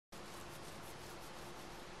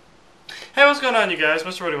what's going on, you guys?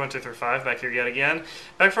 Mr. Woody1235 back here yet again.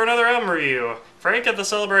 Back for another album review. Frank at the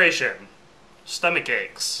Cellabration.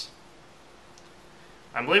 Stomachaches.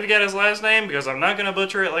 I'm leaving out his last name because I'm not going to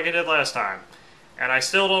butcher it like I did last time. And I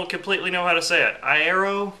still don't completely know how to say it.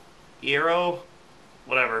 Iero,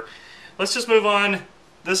 whatever. Let's just move on.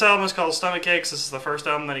 This album is called Stomachaches. This is the first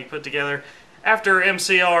album that he put together after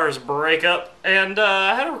MCR's breakup. And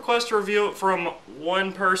I had a request to review it from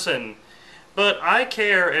one person. But I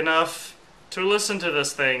care enough to listen to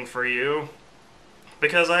this thing for you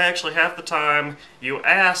because I actually have the time. You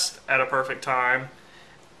asked at a perfect time.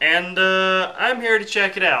 And I'm here to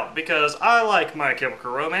check it out because I like My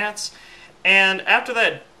Chemical Romance. And after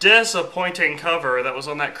that disappointing cover that was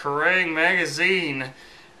on that Kerrang! Magazine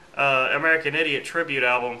American Idiot tribute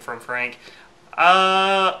album from Frank,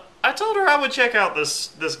 I told her I would check out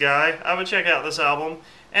this guy. I would check out this album.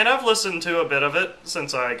 And I've listened to a bit of it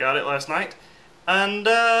since I got it last night. And,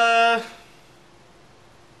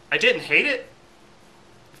 I didn't hate it,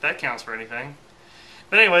 if that counts for anything.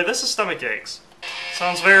 But anyway, this is Stomachaches.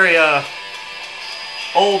 Sounds very,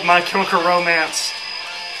 old My Chemical Romance.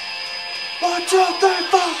 1, 2, 3,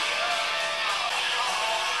 4!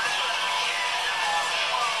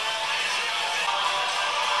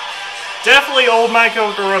 Definitely old My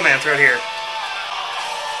Chemical Romance right here.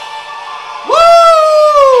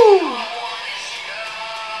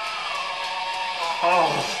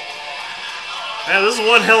 Oh, man, this is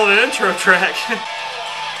one hell of an intro track.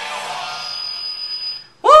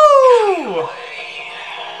 Woo!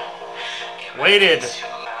 Weighted.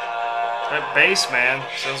 That bass, man,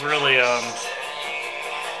 sounds really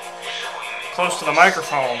close to the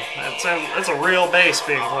microphone. It's a real bass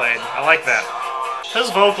being played. I like that.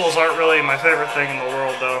 His vocals aren't really my favorite thing in the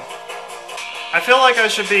world, though. I feel like I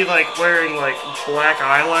should be like wearing like black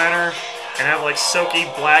eyeliner and have like silky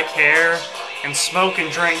black hair and smoke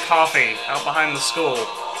and drink coffee out behind the school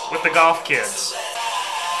with the golf kids.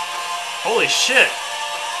 Holy shit!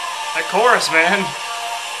 That chorus, man!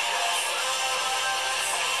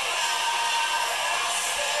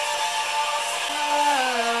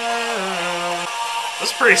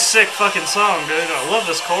 That's a pretty sick fucking song, dude. I love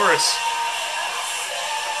this chorus.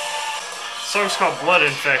 The song's called Blood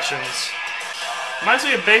Infections. Reminds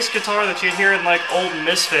me of bass guitar that you'd hear in like old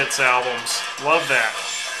Misfits albums. Love that.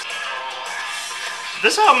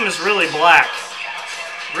 This album is really black,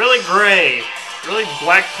 really gray, really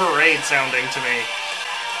Black Parade sounding to me.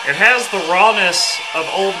 It has the rawness of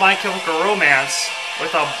old My Chemical Romance with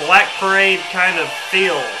a Black Parade kind of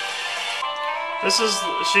feel.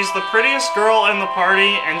 She's the prettiest girl in the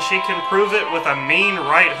party and she can prove it with a mean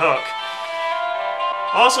right hook.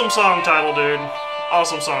 Awesome song title, dude.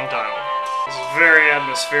 Awesome song title. This is very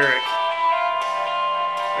atmospheric,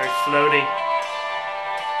 very floaty.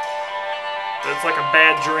 It's like a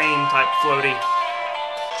bad dream type floaty.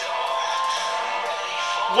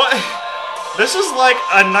 What? This is like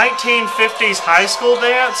a 1950s high school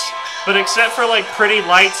dance, but except for like pretty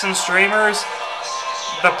lights and streamers,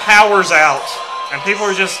 the power's out, and people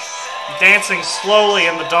are just dancing slowly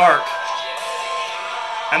in the dark.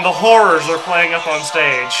 And the horrors are playing up on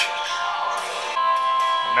stage.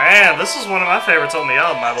 Man, this is one of my favorites on the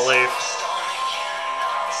album, I believe.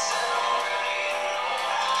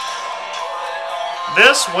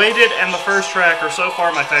 This, Weighted, and the first track are so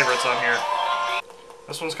far my favorites on here.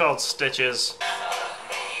 This one's called Stitches.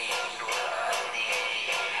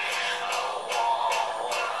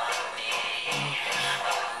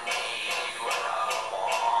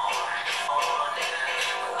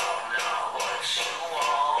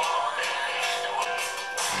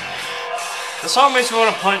 The song makes me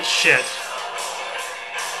want to punch shit.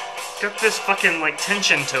 Got this fucking, like,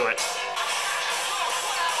 tension to it.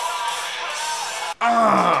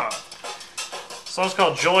 This song's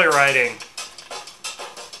called Joyriding.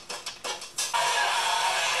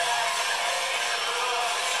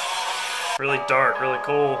 Really dark, really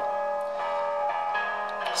cool.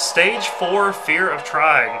 Stage 4, Fear of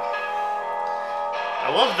Trying. I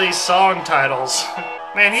love these song titles.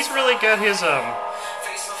 Man, he's really got his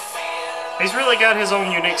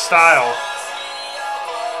own unique style.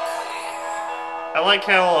 I like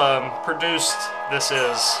how produced this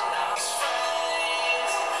is.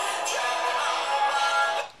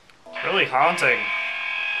 Really haunting.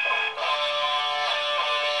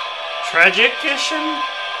 Tragic-ition?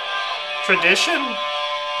 Tradition?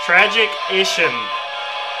 Tragic-ition.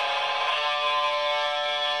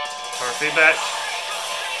 Power feedback.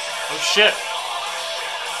 Oh shit.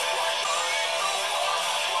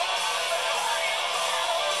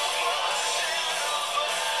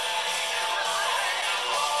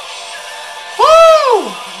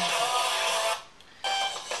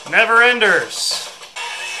 Never Never Enders.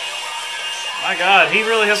 My God, he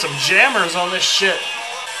really has some jammers on this shit.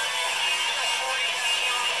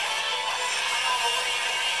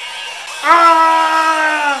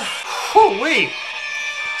 Ah! Whoo-wee!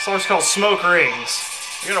 This song's called Smoke Rings.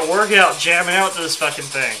 You're gonna work out jamming out to this fucking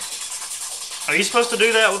thing. Are you supposed to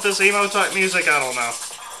do that with this emo type music? I don't know.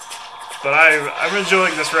 But I'm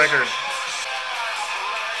enjoying this record.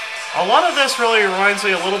 A lot of this really reminds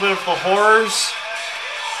me a little bit of the Horrors.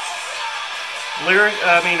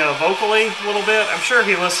 Vocally a little bit. I'm sure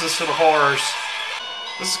he listens to the Horrors.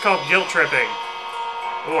 This is called Guilt Tripping.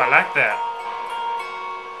 Ooh, I like that.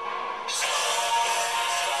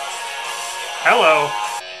 Hello.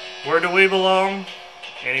 Where do we belong?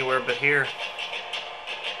 Anywhere but here.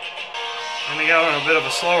 And we got on a bit of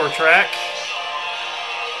a slower track.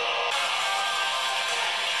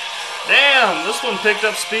 Damn, this one picked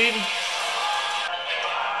up speed.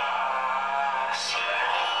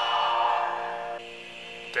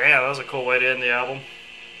 Damn, that was a cool way to end the album.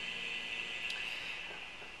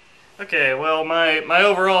 Okay, well, my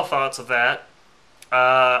overall thoughts of that.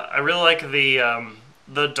 I really like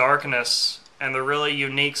the darkness and the really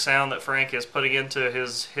unique sound that Frank is putting into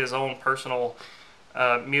his own personal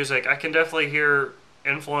music. I can definitely hear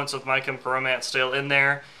influence of My Chemical Romance still in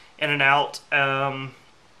there, in and out.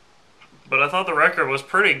 But I thought the record was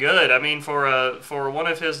pretty good. I mean, for one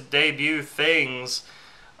of his debut things,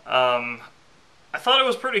 I thought it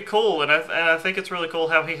was pretty cool, and I think it's really cool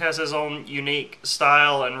how he has his own unique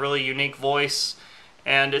style and really unique voice,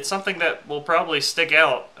 and it's something that will probably stick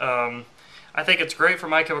out. I think it's great for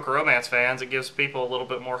My Chemical Romance fans. It gives people a little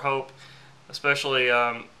bit more hope, especially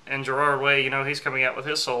in Gerard Way. You know, he's coming out with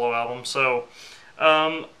his solo album, so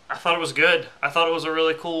I thought it was good. I thought it was a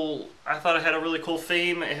really cool. I thought it had a really cool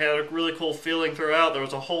theme. It had a really cool feeling throughout. There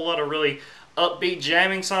was a whole lot of really upbeat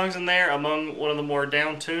jamming songs in there, among one of the more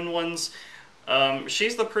down-tuned ones.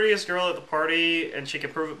 She's the prettiest girl at the party, and she can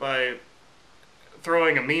prove it by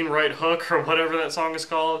throwing a mean right hook, or whatever that song is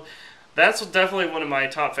called. That's definitely one of my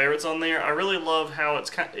top favorites on there. I really love how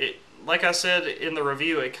it's like I said in the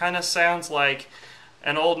review, it kind of sounds like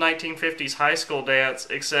an old 1950s high school dance,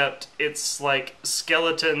 except it's like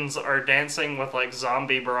skeletons are dancing with like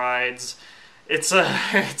zombie brides. It's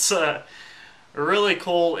a really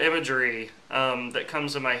cool imagery that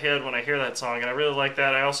comes in my head when I hear that song, and I really like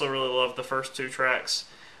that. I also really love the first two tracks,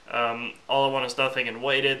 All I Want Is Nothing and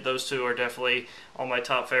Waited. Those two are definitely all my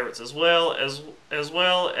top favorites, as well as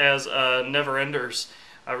Never Enders.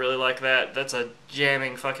 I really like that. That's a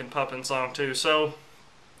jamming fucking pumping song too. So,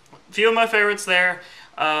 a few of my favorites there.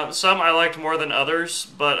 Some I liked more than others,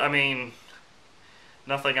 but I mean,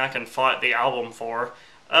 nothing I can fight the album for.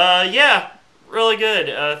 Yeah, really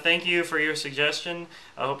good. Thank you for your suggestion.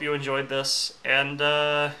 I hope you enjoyed this, and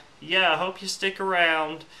yeah, I hope you stick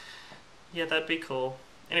around. Yeah, that'd be cool.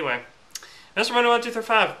 Anyway, that's from 1, 2, 3,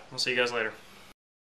 5. We'll see you guys later.